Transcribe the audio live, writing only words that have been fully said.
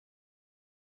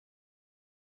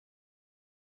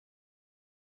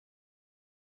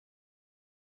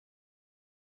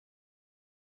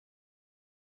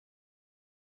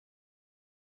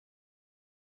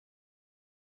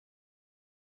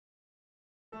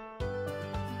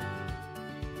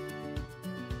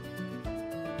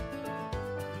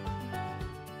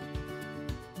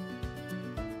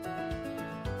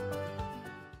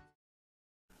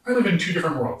I live in two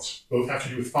different worlds. Both have to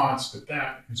do with fonts, but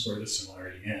that is where the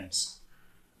similarity ends.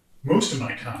 Most of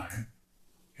my time,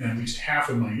 and at least half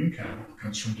of my income,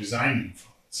 comes from designing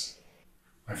fonts.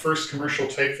 My first commercial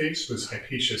typeface was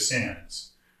Hypatia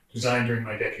Sans, designed during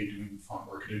my decade doing font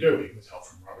work at Adobe with help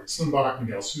from Robert Slimbach,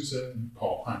 Miguel Sousa, and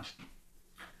Paul Hunt.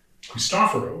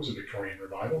 Cristoforo was a Victorian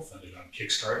revival funded on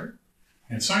Kickstarter,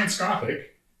 and Science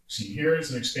Gothic, seen here,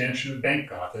 is an expansion of Bank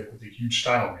Gothic with a huge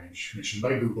style range commissioned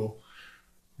by Google,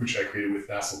 which I created with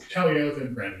Vasil Katelyev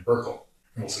and Brandon Burkle.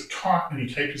 I also taught many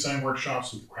type design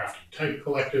workshops with the Crafted Type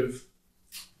Collective.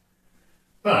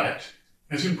 But,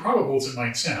 as improbable as it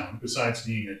might sound, besides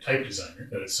being a type designer,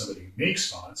 that is somebody who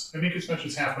makes fonts, I make as much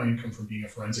as half my income from being a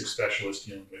forensic specialist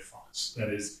dealing with fonts, that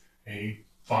is, a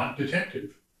font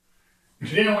detective. And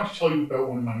today I want to tell you about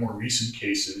one of my more recent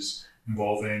cases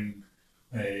involving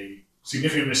a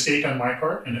significant mistake on my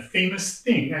part and a famous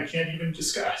thing I can't even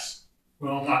discuss.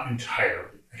 Well, not entirely.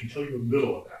 I can tell you a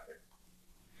little about it.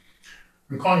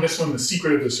 I'm calling this one The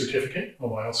Secret of the Certificate,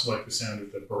 although I also like the sound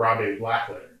of the Barabe black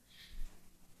letter.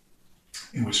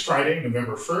 It was Friday,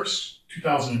 November 1st,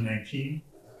 2019.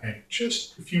 I had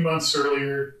just a few months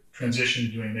earlier transitioned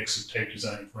to doing a mix of type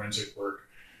design and forensic work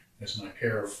as my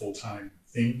pair of full-time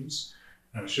things.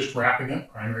 I was just wrapping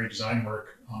up primary design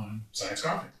work on Science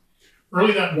Gothic.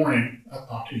 Early that morning, up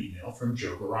popped an email from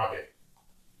Joe Barabe.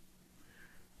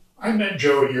 I met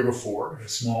Joe a year before at a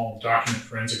small document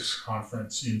forensics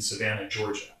conference in Savannah,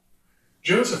 Georgia.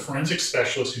 Joe is a forensic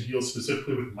specialist who deals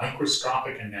specifically with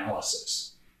microscopic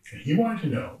analysis, and he wanted to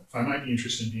know if I might be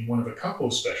interested in being one of a couple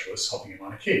of specialists helping him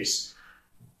on a case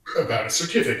about a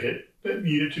certificate that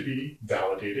needed to be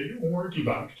validated or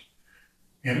debunked.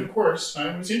 And of course,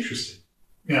 I was interested.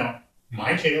 Now,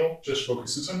 my tale just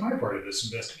focuses on my part of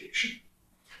this investigation.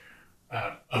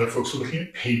 Other folks were looking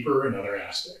at paper and other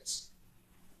aspects.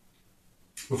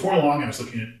 Before long, I was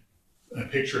looking at a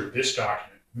picture of this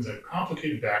document with a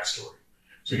complicated backstory.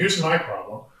 So here's my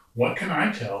problem. What can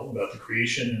I tell about the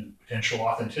creation and potential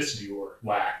authenticity or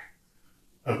lack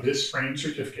of this framed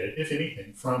certificate, if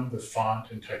anything, from the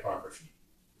font and typography?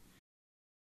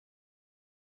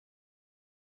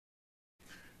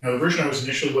 Now, the version I was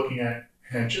initially looking at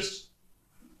had just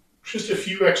a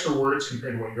few extra words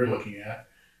compared to what you're looking at.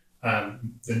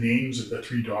 The names of the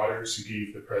three daughters who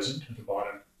gave the present at the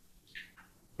bottom.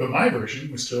 But my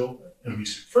version was still, at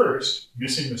least at first,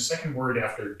 missing the second word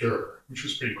after der, which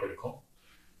was pretty critical.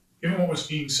 Given what was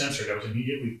being censored, I was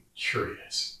immediately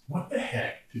curious. What the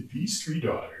heck did these three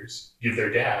daughters give their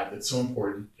dad that's so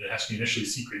important that it has to be initially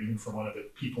secret even from one of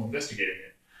the people investigating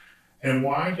it? And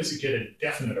why does it get a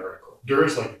definite article? Der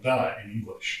is like the in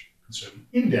English, instead of an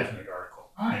indefinite article,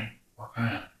 I or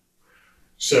am.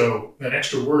 So that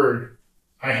extra word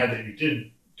I had that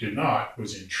you did not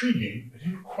was intriguing, but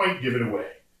didn't quite give it away.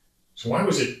 So why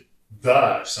was it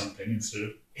the something instead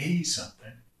of a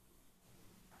something?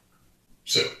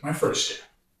 So my first step,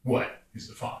 what is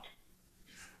the font?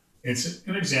 It's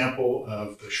an example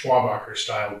of the Schwabacher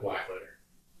style black letter.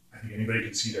 I think anybody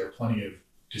can see there are plenty of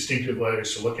distinctive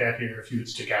letters to look at here, a few that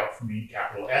stick out for me,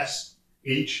 capital S,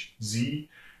 H, Z,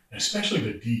 and especially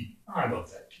the D. Oh, I love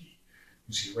that D.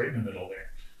 You see it right in the middle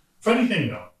there. Funny thing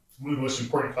though, one of the most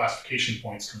important classification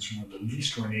points comes from one of the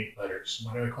least ornate letters.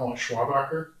 Why do I call it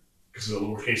Schwabacher? Because of the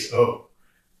lowercase o.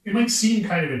 It might seem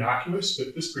kind of innocuous,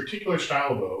 but this particular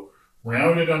style of O,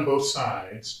 rounded on both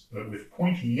sides, but with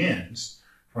pointy ends,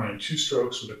 drawn in two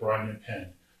strokes with a broad-nib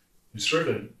pen, is sort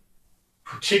of a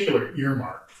particular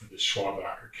earmark for this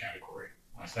Schwabacher category.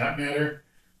 Why does that matter?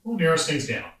 Well, it narrows things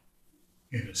down.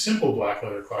 In a simple black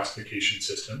letter classification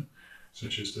system,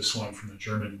 such as this one from the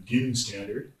German DIN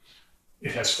standard,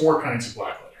 it has four kinds of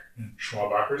black letter, and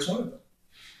Schwabacher is one of them.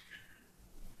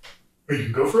 But you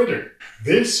can go further.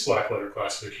 This black letter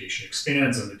classification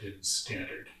expands on the DIN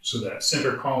standard, so that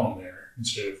center column there,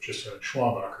 instead of just a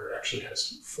Schwabacher, actually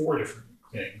has four different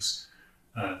things.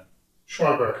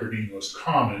 Schwabacher being the most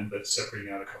common, but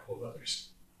separating out a couple of others.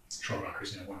 Schwabacher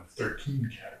is now one of 13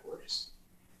 categories.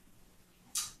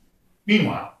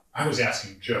 Meanwhile, I was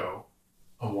asking Joe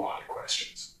a lot of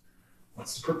questions.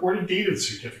 What's the purported date of the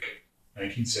certificate?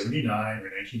 1979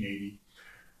 or 1980?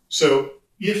 So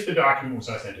if the document was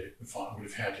authentic, the font would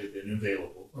have had to have been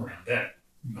available around then.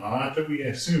 Not that we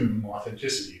assume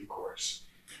authenticity, of course.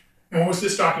 And what was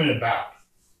this document about?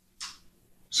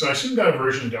 So I soon got a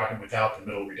version of the document without the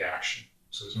middle redaction.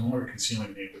 So it was no longer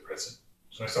concealing the name of the president.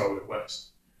 So I saw what it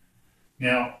was.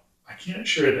 Now, I can't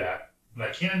assure that, but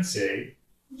I can say,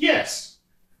 yes,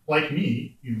 like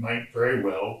me, you might very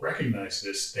well recognize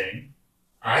this thing.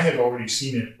 I had already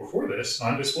seen it before this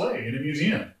on display in a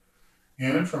museum.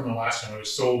 And from the last time it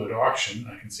was sold at auction,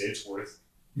 I can say it's worth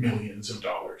millions of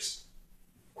dollars,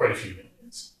 quite a few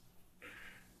millions.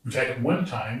 In fact, at one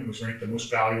time, it was ranked the most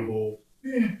valuable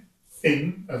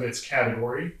thing of its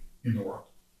category in the world.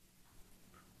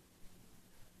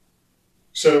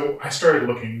 So I started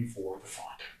looking for the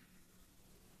font.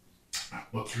 I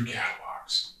looked through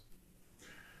catalogs.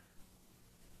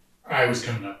 I was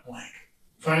coming up blank.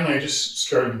 Finally, I just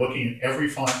started looking at every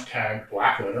font tagged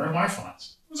black letter on my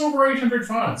fonts. It was over 800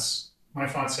 fonts. My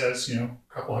font says, a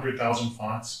couple 100,000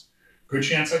 fonts. Good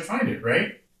chance I'd find it,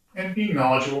 right? And being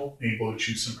knowledgeable, able to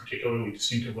choose some particularly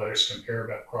distinctive letters to compare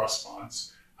about cross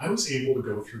fonts, I was able to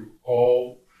go through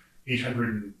all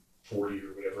 840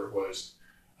 or whatever it was,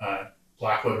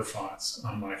 black letter fonts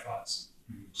on my fonts.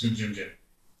 Zoom, zoom, zoom.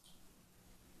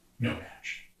 No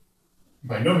match.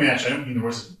 By no match, I don't mean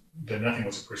that nothing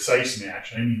was a precise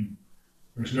match. I mean,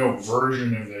 there was no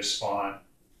version of this font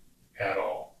at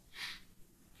all.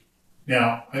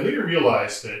 Now, I later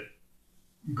realized that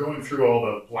going through all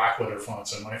the black letter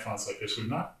fonts on my fonts like this would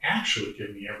not actually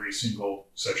give me every single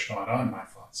such font on my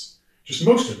fonts. Just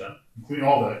most of them, including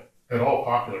all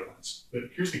popular ones. But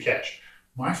here's the catch.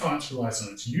 My fonts relies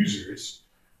on its users,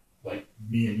 like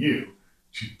me and you,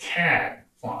 to tag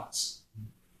fonts.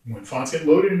 When fonts get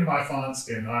loaded into my fonts,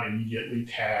 they're not immediately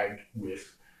tagged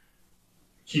with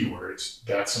keywords.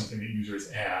 That's something that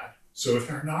users add. So if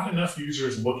there are not enough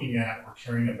users looking at or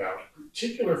caring about a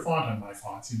particular font on my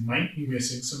fonts, it might be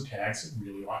missing some tags it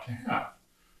really ought to have.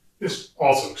 This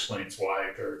also explains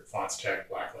why there are fonts tagged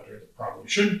black letter that probably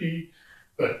shouldn't be,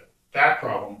 but that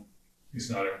problem is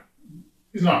not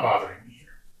bothering me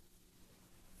here.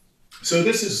 So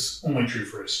this is only true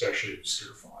for especially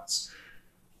obscure fonts.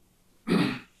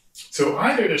 So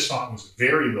either this font was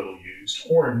very little used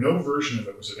or no version of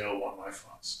it was available on my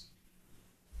fonts.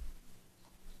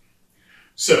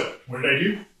 So what did I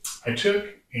do? I took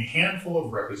a handful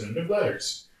of representative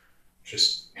letters,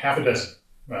 just half a dozen,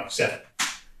 well, 7,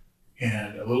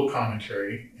 and a little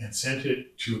commentary, and sent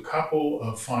it to a couple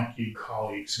of font geek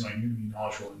colleagues who I knew to be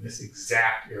knowledgeable in this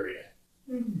exact area,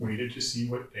 and waited to see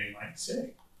what they might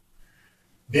say.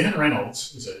 Dan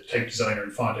Reynolds is a type designer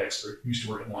and font expert who used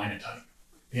to work at Linotype.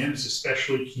 Dan is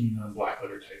especially keen on black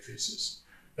letter typefaces.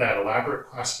 That elaborate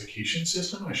classification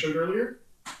system I showed earlier,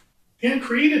 Dan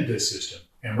created this system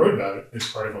and wrote about it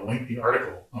as part of a lengthy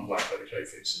article on black letter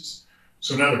typefaces.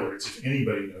 So in other words, if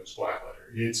anybody knows black letter,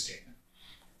 it's Dan.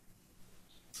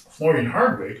 Florian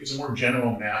Hardwick is a more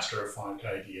general master of font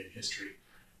ID and history,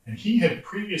 and he had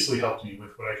previously helped me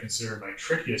with what I consider my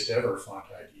trickiest ever font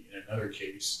ID in another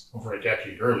case over a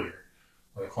decade earlier,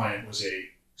 where the client was a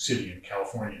city in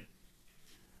California.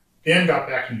 Dan got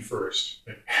back to me first,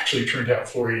 but actually turned out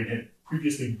Florian had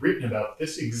previously written about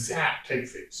this exact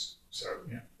typeface. So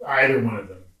either one of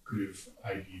them could have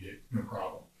ID'd it, no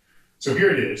problem. So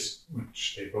here it is,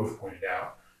 which they both pointed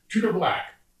out. Tudor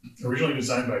Black, originally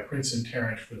designed by Prince and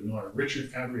Tarrant for the Miller and Richard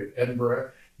Foundry of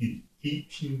Edinburgh in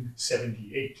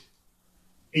 1878.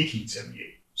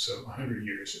 1878, so 100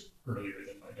 years earlier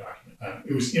than my document.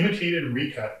 It was imitated and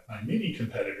recut by many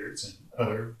competitors and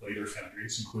other later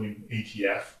foundries, including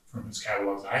ATF, from whose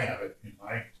catalogs I have it in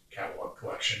my catalog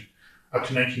collection, up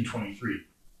to 1923.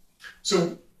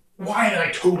 So why had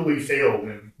I totally failed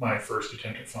in my first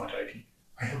attempt at font ID?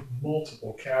 I have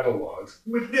multiple catalogs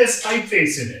with this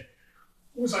typeface in it.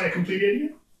 Was I a complete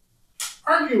idiot?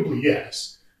 Arguably,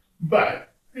 yes.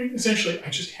 But essentially, I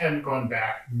just hadn't gone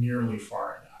back nearly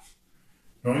far enough.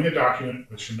 Knowing the document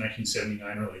was from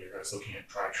 1979 or later, I was looking at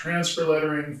dry transfer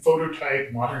lettering,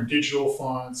 phototype, modern digital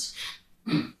fonts,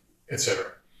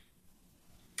 etc.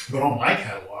 But all my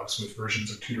catalogs with versions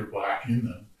of Tudor Black in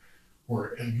them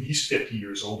were at least 50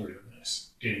 years older than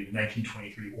this, dating to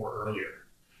 1923 or earlier.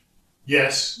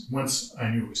 Yes, once I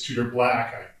knew it was Tudor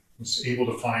Black, I was able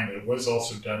to find that it was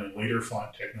also done in later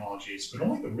font technologies, but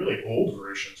only the really old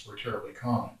versions were terribly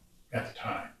common at the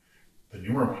time. The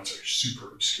newer ones are super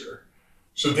obscure.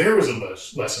 So there was a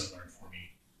lesson learned for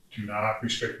me. Do not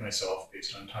restrict myself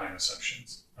based on time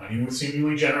assumptions, not even with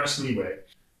seemingly generous leeway.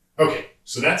 Okay,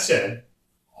 so that said,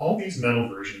 all these metal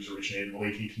versions originated in the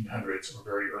late 1800s or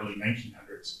very early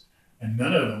 1900s, and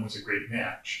none of them was a great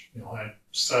match. They all had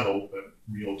subtle but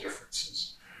real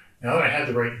differences. Now that I had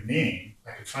the right name,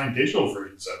 I could find digital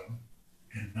versions of them,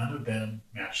 and none of them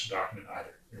matched the document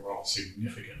either. They were all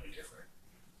significantly different.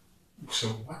 So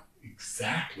what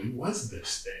exactly was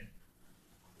this thing?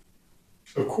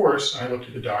 Of course, I looked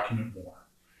at the document more.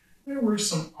 There were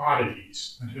some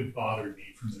oddities that had bothered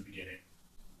me from the beginning.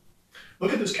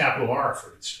 Look at this capital R,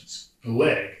 for instance. The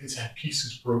leg has had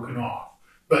pieces broken off,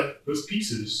 but those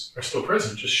pieces are still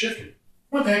present, just shifted.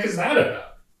 What the heck is that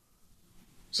about?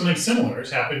 Something similar has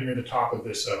happened near the top of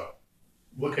this O.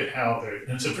 look at how and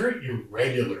it's a very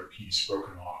irregular piece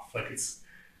broken off. Like it's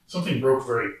something broke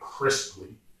very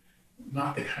crisply,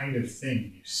 not the kind of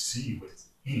thing you see with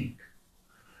ink.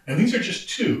 And these are just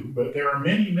two, but there are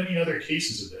many, many other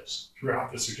cases of this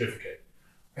throughout the certificate.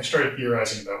 I started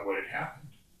theorizing about what had happened.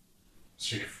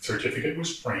 The certificate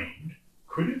was framed.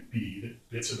 Could it be that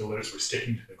bits of the letters were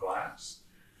sticking to the glass?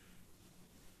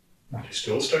 Were they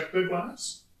still stuck to the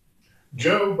glass?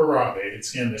 Joe Barabe had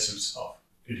scanned this himself.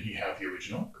 Did he have the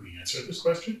original? Could he answer this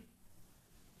question?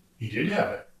 He did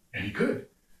have it, and he could.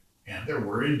 And there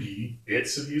were indeed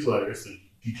bits of these letters that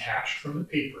he detached from the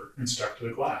paper and stuck to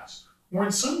the glass. Or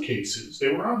in some cases, they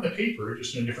were on the paper,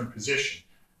 just in a different position.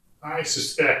 I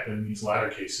suspect that in these latter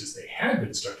cases, they had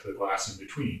been stuck to the glass in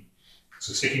between.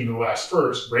 So sticking to the glass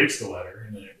first breaks the letter,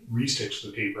 and then it resticks to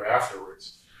the paper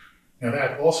afterwards. Now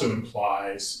that also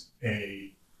implies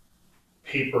a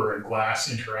paper and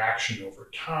glass interaction over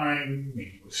time,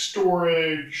 maybe with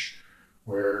storage,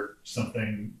 where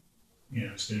something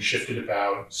has been shifted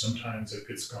about. Sometimes it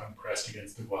gets gotten pressed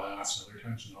against the glass, and other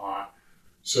times not.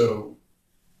 So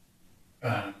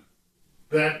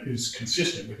that is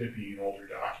consistent with it being an older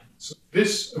document. So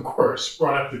this, of course,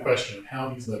 brought up the question of how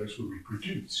these letters were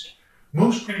reproduced.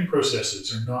 Most printing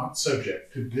processes are not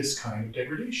subject to this kind of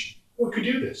degradation. What could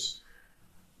do this?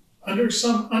 Under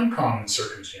some uncommon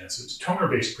circumstances,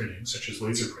 toner-based printing, such as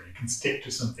laser printing, can stick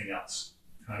to something else.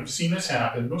 I've seen this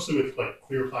happen mostly with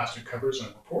clear plastic covers on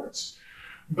reports,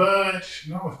 but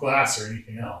not with glass or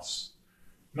anything else.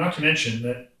 Not to mention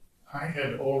that I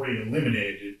had already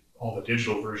eliminated all the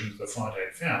digital versions of the font I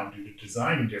had found due to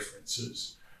design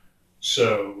differences.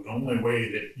 So the only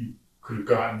way that you could have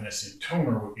gotten this in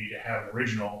toner would be to have an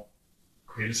original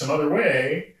created some other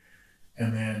way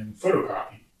and then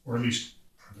photocopy, or at least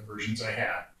from the versions I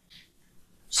had.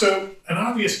 So an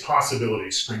obvious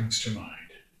possibility springs to mind.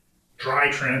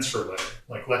 Dry transfer letter,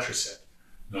 like letraset,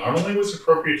 not only was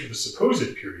appropriate to the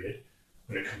supposed period,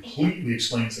 but it completely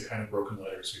explains the kind of broken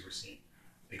letters we were seeing.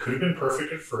 They could have been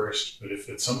perfect at first, but if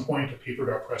at some point the paper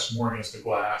got pressed more against the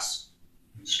glass,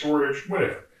 in storage,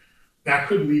 whatever, that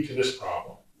could lead to this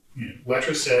problem.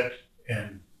 Letraset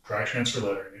and dry transfer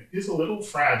lettering is a little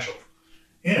fragile,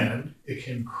 and it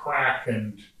can crack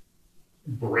and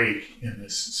break in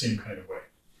this same kind of way.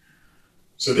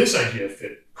 So this idea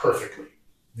fit perfectly.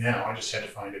 Now I just had to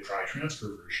find a dry transfer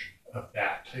version of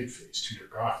that typeface, Tudor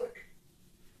Gothic.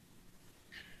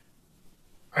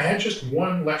 I had just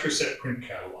one letraset print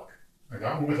catalog. I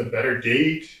got one with a better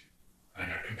date. I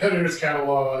got a competitor's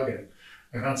catalog, and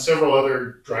I found several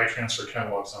other dry transfer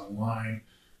catalogs online.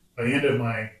 By the end of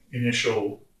my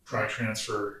initial dry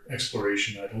transfer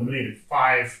exploration, I'd eliminated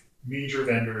 5 major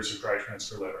vendors of dry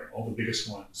transfer lettering, all the biggest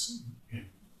ones in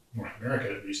North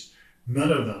America at least.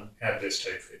 None of them had this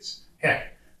typeface.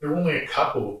 Heck, there were only a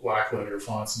couple of black letter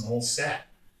fonts in the whole set.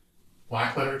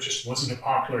 Black letter just wasn't a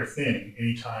popular thing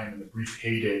any time in the brief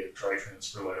heyday of dry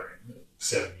transfer lettering in the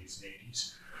 70s and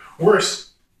 80s.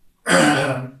 Worse,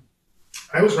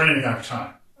 I was running out of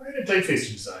time. I had a typeface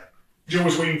to design. Joe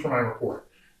was waiting for my report,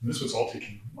 and this was all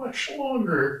taking much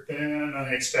longer than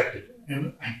I expected,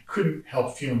 and I couldn't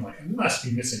help feeling like I must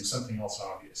be missing something else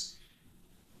obvious.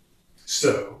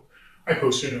 So I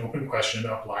posted an open question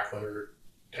about black letter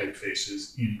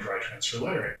typefaces in dry transfer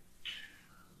lettering.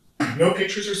 No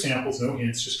pictures or samples, no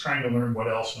hints, just trying to learn what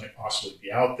else might possibly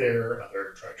be out there,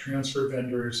 other dry transfer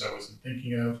vendors I wasn't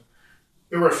thinking of.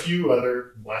 There were a few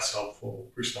other less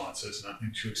helpful responses,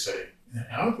 nothing too exciting. And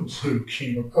out of the blue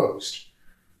came a post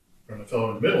from the fellow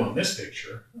in the middle in this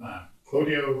picture,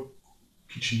 Claudio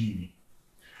Piccinini.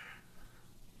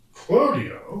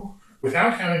 Claudio,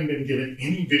 without having been given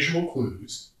any visual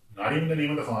clues, not even the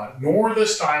name of the font, nor the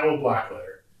style of black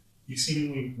letter, he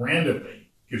seemingly randomly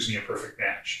gives me a perfect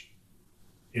match.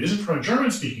 It isn't from a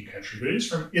German-speaking country, but it is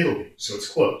from Italy, so it's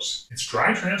close. It's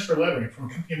dry transfer lettering from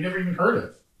a company I've never even heard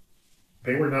of.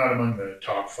 They were not among the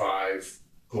top 5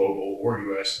 global or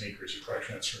US makers of dry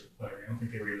transfer lettering. I don't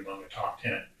think they were even among the top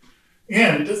 10.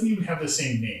 And it doesn't even have the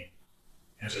same name.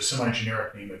 It has a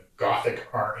semi-generic name of Gothic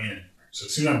RN. So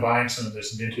soon I'm buying some of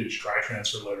this vintage dry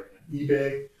transfer lettering on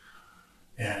eBay.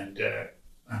 And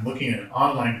I'm looking at an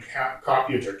online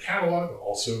copy of their catalog,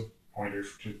 also pointer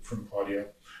from Claudio.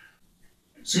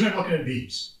 Soon I'm looking at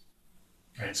these.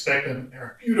 I inspect them.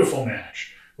 They're a beautiful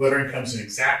match. Lettering comes in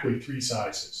exactly 3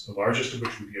 sizes, the largest of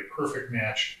which would be a perfect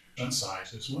match on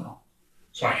size as well.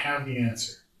 So I have the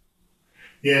answer.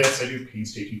 Yes, I do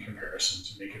painstaking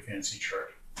comparisons and make a fancy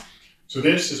chart. So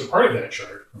this is a part of that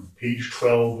chart from page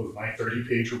 12 of my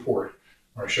 30-page report,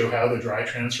 where I show how the dry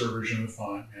transfer version of the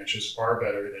font matches far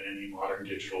better than any modern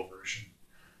digital version.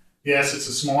 Yes, it's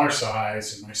a smaller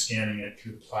size, and my scanning it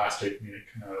through the plastic made it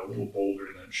come out a little bolder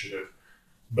than it should have.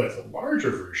 But the larger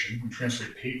version, when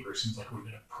transferred to paper, seems like it would have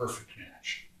been a perfect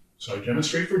match. So I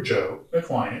demonstrate for Joe, the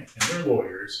client, and their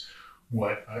lawyers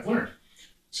what I've learned.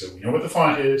 So we know what the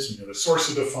font is, we know the source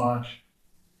of the font,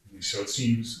 so it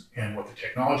seems, and what the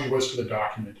technology was for the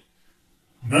document.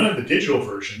 None of the digital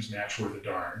versions match worth a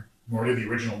darn, nor do the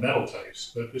original metal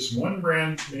types, but this one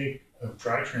brand make of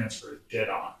dry transfer is dead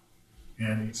on,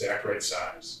 and the exact right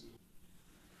size.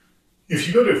 If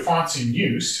you go to Fonts in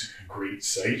Use, a great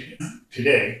site,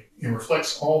 today, it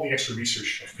reflects all the extra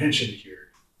research I've mentioned here.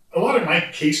 A lot of my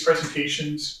case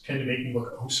presentations tend to make me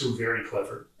look oh so very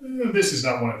clever. This is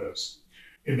not one of those.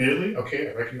 Admittedly, okay,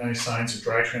 I recognize signs of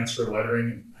dry transfer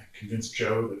lettering, and I convinced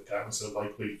Joe that that was a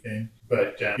likely thing.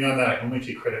 But beyond that, I only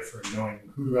take credit for knowing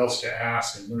who else to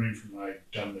ask and learning from my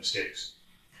dumb mistakes.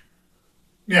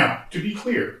 Now, to be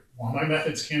clear, while my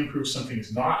methods can prove something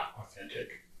is not authentic,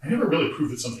 I never really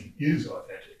prove that something is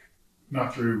authentic,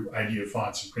 not through idea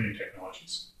fonts and printing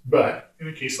technologies. But in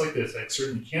a case like this, I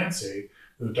certainly can say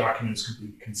that the document is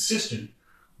completely consistent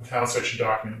with how such a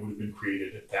document would have been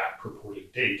created at that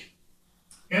purported date.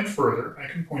 And further, I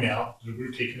can point out that it would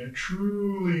have taken a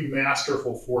truly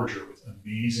masterful forger with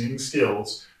amazing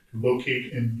skills to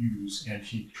locate and use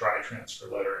antique dry transfer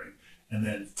lettering, and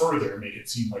then further make it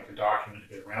seem like the document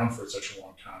had been around for such a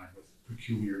long time with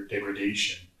peculiar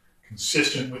degradation,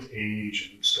 consistent with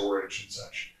age and storage and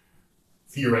such.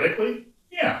 Theoretically,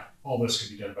 yeah, all this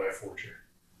could be done by a forger,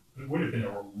 but it would have been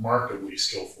a remarkably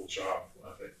skillful job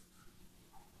of it.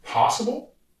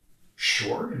 Possible?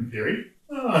 Sure, in theory,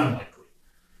 unlikely.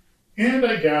 And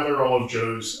I gather all of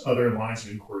Joe's other lines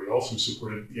of inquiry also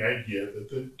supported the idea that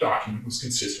the document was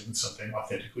consistent with something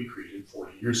authentically created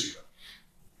 40 years ago.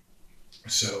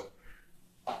 So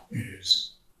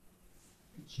it's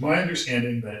my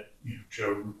understanding that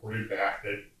Joe reported back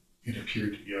that it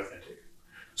appeared to be authentic.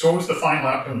 So what was the final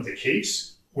outcome of the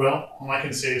case? Well, all I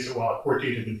can say is that while a court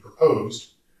date had been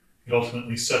proposed, it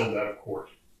ultimately settled out of court.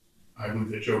 I believe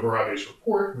that Joe Barabe's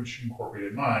report, which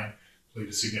incorporated mine, played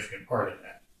a significant part in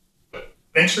that. But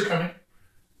thanks for coming.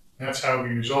 That's how we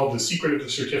resolved the secret of the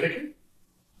certificate.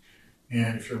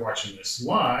 And if you're watching this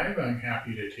live, I'm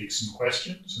happy to take some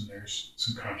questions, and there's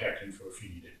some contact info if you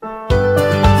need it.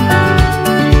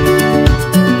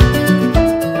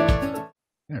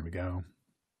 There we go.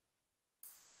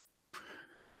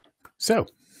 So,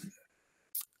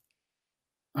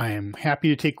 I am happy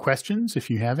to take questions if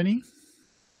you have any.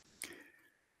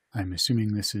 I'm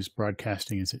assuming this is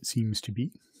broadcasting as it seems to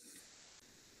be.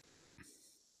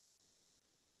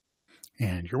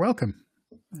 And you're welcome.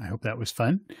 I hope that was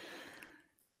fun.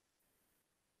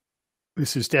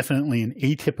 This is definitely an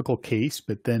atypical case,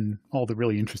 but then all the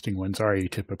really interesting ones are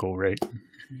atypical, right?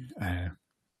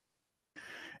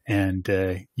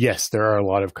 Yes, there are a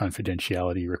lot of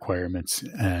confidentiality requirements.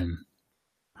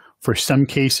 For some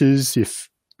cases, if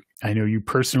I know you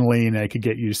personally and I could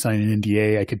get you to sign an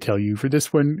NDA, I could tell you for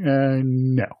this one,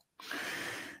 no.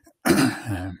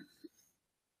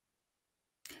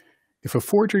 If a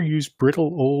forger used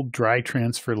brittle old dry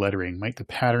transfer lettering, might the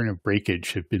pattern of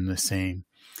breakage have been the same?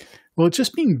 Well,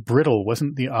 just being brittle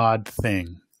wasn't the odd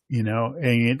thing,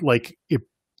 and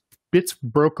bits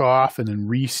broke off and then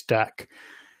restuck.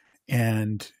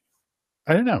 And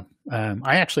I don't know.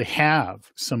 I actually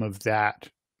have some of that,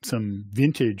 some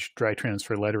vintage dry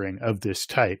transfer lettering of this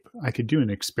type. I could do an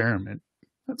experiment.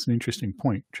 That's an interesting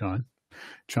point, John.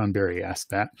 John Berry asked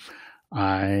that.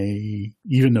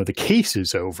 Even though the case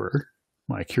is over,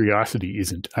 my curiosity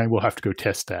isn't. I will have to go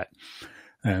test that.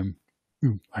 I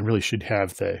really should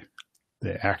have the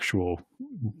actual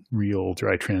real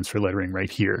dry transfer lettering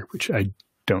right here, which I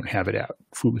don't have it out.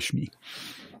 Foolish me.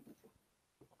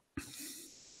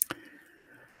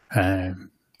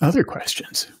 Other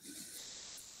questions?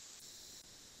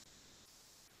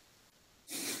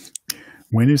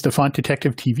 When is the Font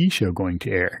Detective TV show going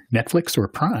to air? Netflix or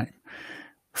Prime?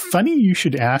 Funny you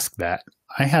should ask that.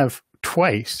 I have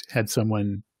twice had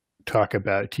someone talk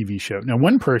about a TV show. Now,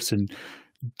 one person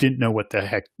didn't know what the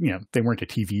heck, they weren't a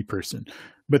TV person.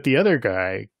 But the other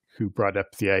guy who brought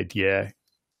up the idea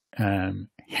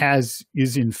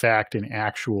is in fact an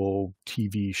actual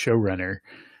TV showrunner,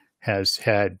 has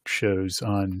had shows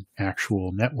on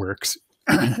actual networks,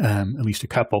 at least a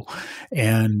couple.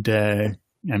 And I'm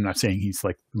not saying he's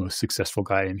like the most successful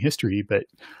guy in history, but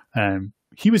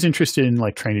he was interested in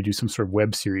trying to do some sort of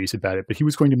web series about it, but he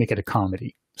was going to make it a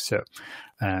comedy. So,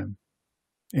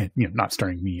 not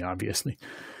starring me, obviously.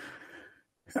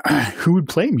 Who would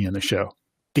play me on the show?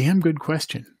 Damn good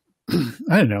question.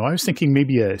 I don't know. I was thinking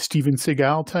maybe a Steven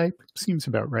Seagal type. Seems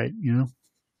about right,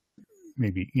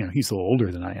 maybe, he's a little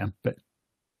older than I am, but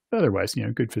otherwise,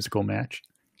 good physical match.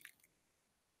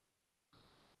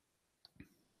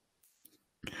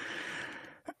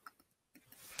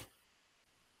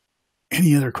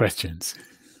 Any other questions,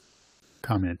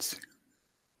 comments,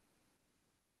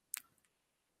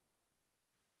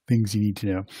 things you need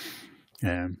to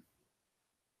know?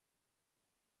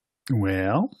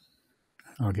 Well,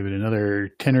 I'll give it another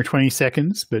 10 or 20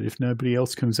 seconds, but if nobody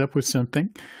else comes up with something,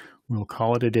 we'll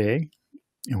call it a day.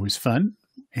 It was fun,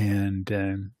 and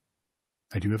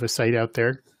I do have a site out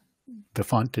there,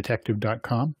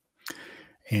 thefontdetective.com,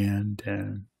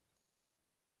 and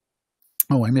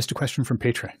I missed a question from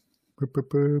Petra.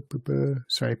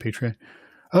 Sorry, Petra.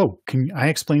 Oh, can I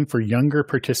explain for younger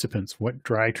participants what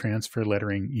dry transfer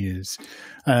lettering is?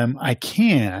 I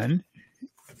can,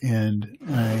 and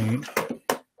I'm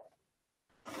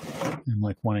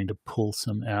like wanting to pull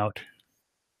some out.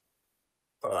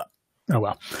 Oh,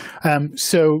 well.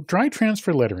 So dry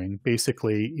transfer lettering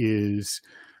basically is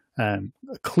a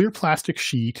clear plastic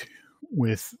sheet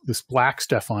with this black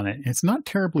stuff on it. And it's not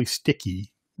terribly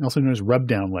sticky, also known as rub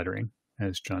down lettering,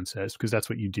 as John says, because that's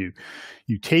what you do.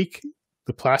 You take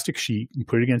the plastic sheet and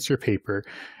put it against your paper,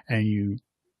 and you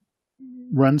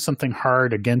run something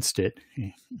hard against it,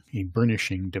 a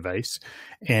burnishing device,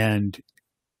 and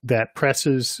that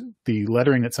presses the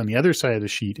lettering that's on the other side of the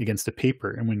sheet against the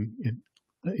paper. And when it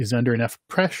is under enough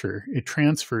pressure, it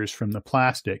transfers from the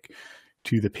plastic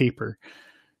to the paper.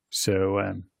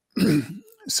 So,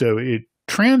 so it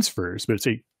transfers, but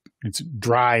it's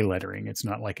dry lettering. It's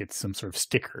not like it's some sort of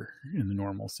sticker in the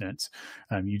normal sense.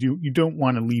 You don't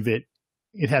want to leave it.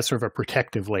 It has sort of a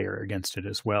protective layer against it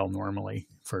as well, normally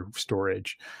for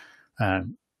storage.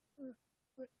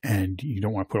 And you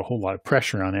don't want to put a whole lot of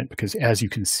pressure on it because, as you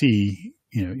can see,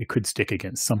 it could stick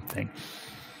against something.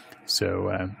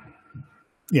 So,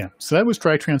 yeah, so that was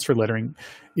dry transfer lettering.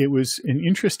 It was an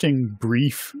interesting,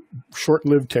 brief,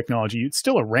 short-lived technology. It's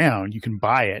still around. You can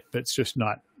buy it, but it's just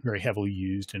not very heavily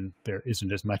used, and there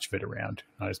isn't as much of it around,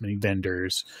 not as many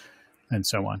vendors, and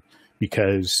so on,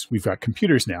 because we've got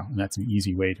computers now, and that's an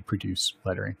easy way to produce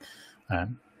lettering.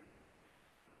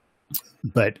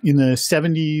 But in the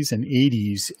 70s and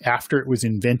 80s, after it was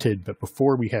invented, but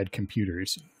before we had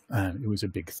computers, it was a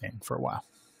big thing for a while.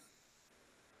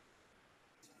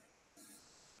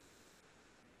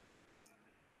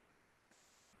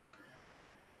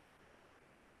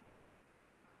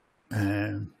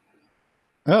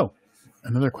 Oh,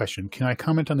 another question. Can I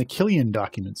comment on the Killian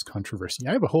documents controversy?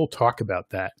 I have a whole talk about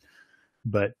that,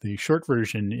 but the short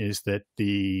version is that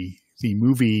the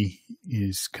movie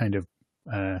is kind of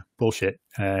bullshit,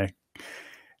 and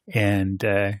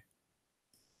the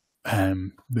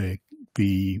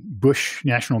Bush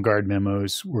National Guard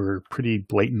memos were pretty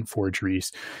blatant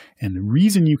forgeries, and the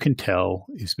reason you can tell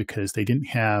is because they didn't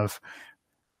have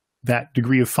that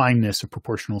degree of fineness of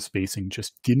proportional spacing.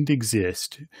 Just didn't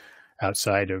exist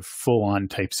outside of full-on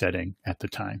typesetting at the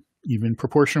time. Even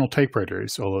proportional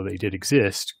typewriters, although they did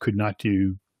exist, could not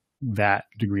do that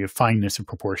degree of fineness of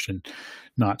proportion,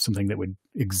 not something that would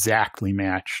exactly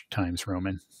match Times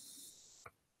Roman.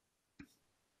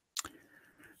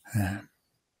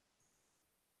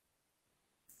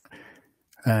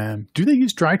 Do they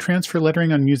use dry transfer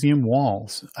lettering on museum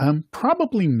walls?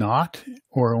 Probably not,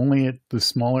 or only at the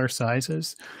smaller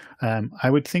sizes. I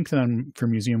would think that for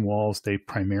museum walls, they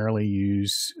primarily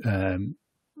use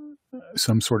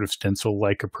some sort of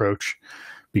stencil-like approach,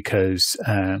 because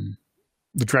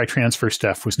the dry transfer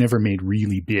stuff was never made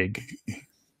really big.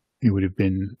 It would have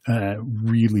been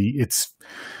it's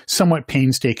somewhat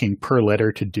painstaking per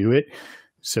letter to do it.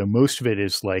 So most of it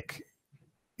is like,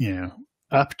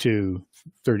 up to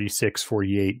 36,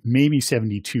 48, maybe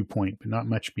 72 point, but not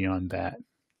much beyond that,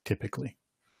 typically.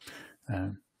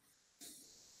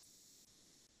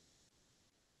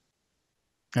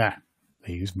 They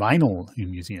use vinyl in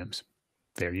museums.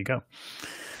 There you go.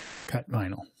 Cut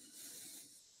vinyl.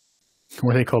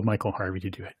 Or they called Michael Harvey to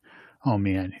do it. Oh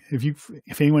man,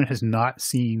 if anyone has not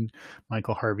seen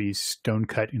Michael Harvey's stone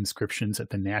cut inscriptions at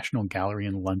the National Gallery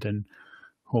in London,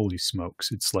 holy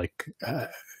smokes, it's like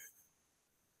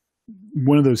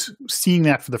one of those, seeing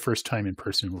that for the first time in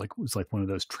person was like one of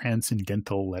those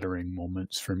transcendental lettering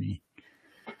moments for me.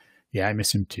 Yeah, I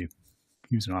miss him too.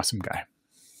 He was an awesome guy.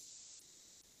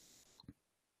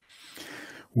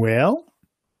 Well,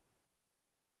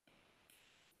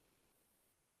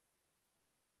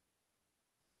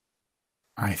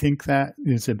 I think that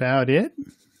is about it,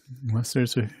 unless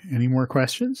there's any more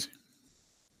questions.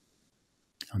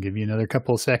 I'll give you another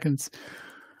couple of seconds.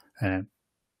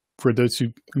 for those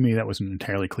who, maybe that wasn't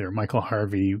entirely clear, Michael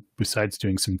Harvey, besides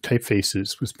doing some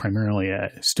typefaces, was primarily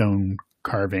a stone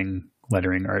carving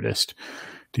lettering artist.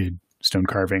 Did stone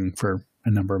carving for a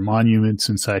number of monuments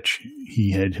and such. He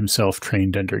had himself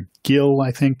trained under Gill,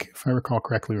 I think, if I recall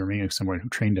correctly, or maybe someone who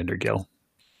trained under Gill.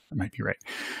 That might be right.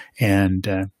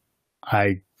 And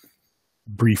I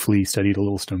briefly studied a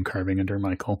little stone carving under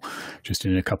Michael, just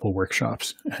in a couple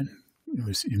workshops, and it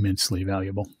was immensely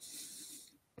valuable.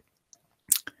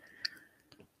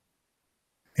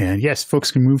 And yes,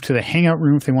 folks can move to the Hangout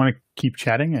room if they want to keep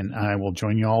chatting, and I will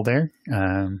join you all there.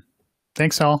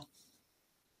 Thanks all.